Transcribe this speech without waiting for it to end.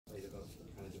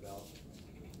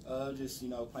Just,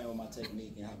 playing with my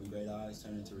technique and having great eyes,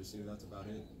 turning into receiver. That's about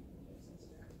it.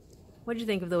 What did you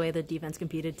think of the way the defense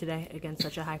competed today against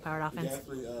such a high-powered We offense?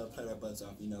 definitely played our butts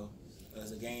off,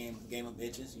 It's a game of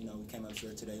bitches. We came up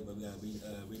short today, but we got to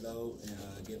reload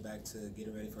and get back to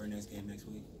getting ready for our next game next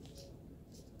week.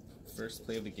 First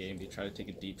play of the game, they try to take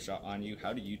a deep shot on you.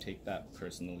 How do you take that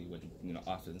personally when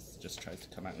offense just tries to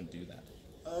come out and do that?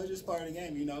 It's just part of the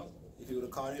game, If he would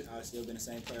have caught it, I'd still been the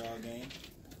same player all game.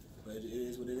 But it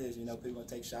is what it is, People gonna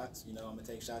take shots. I'm gonna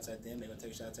take shots at them. They're gonna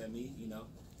take shots at me.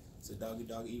 It's a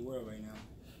dog-eat world right now.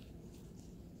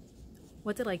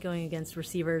 What's it like going against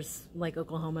receivers like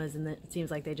Oklahoma's, and it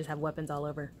seems like they just have weapons all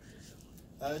over?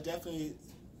 It's definitely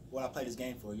what I play this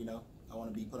game for. I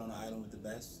want to be put on the island with the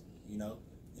best.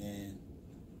 And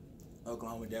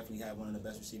Oklahoma definitely have one of the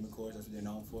best receiving corps. That's what they're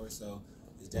known for. So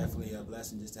it's definitely a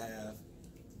blessing just to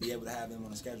be able to have them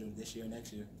on the schedule this year and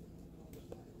next year.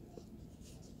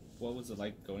 What was it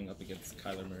like going up against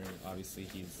Kyler Murray? Obviously,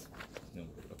 he's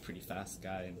a pretty fast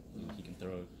guy, and he can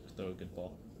throw a good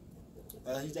ball.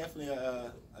 He's definitely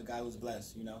a guy who's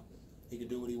blessed. He can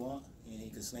do what he wants, and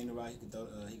he can sling the rock. He can throw.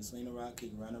 He can sling the rock. He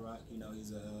can run the rock.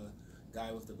 He's a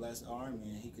guy with the blessed arm,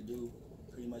 and he could do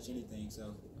pretty much anything.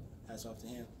 So, hats off to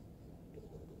him.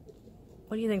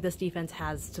 What do you think this defense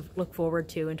has to look forward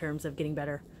to in terms of getting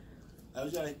better? We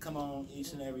just got to come on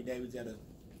each and every day. We got to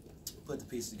put the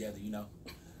pieces together. We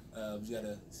just got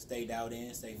to stay dialed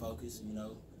in, stay focused.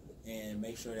 And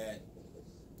make sure that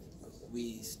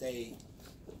we stay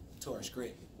to our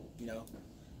script.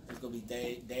 There's gonna be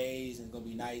days and gonna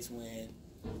be nights when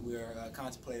we're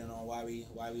contemplating on why we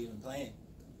even playing.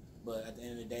 But at the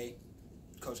end of the day,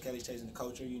 Coach Kelly's chasing the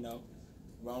culture.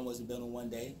 Rome wasn't built in one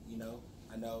day.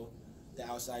 I know the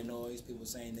outside noise, people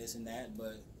saying this and that,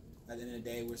 but at the end of the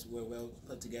day, we're well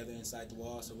put together inside the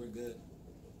wall, so we're good.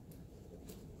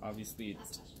 Obviously,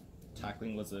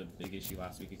 tackling was a big issue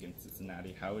last week against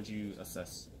Cincinnati. How would you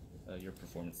assess your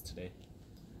performance today?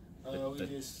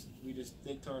 We just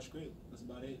stick to our script. That's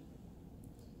about it.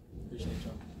 Appreciate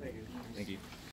y'all. Thank you.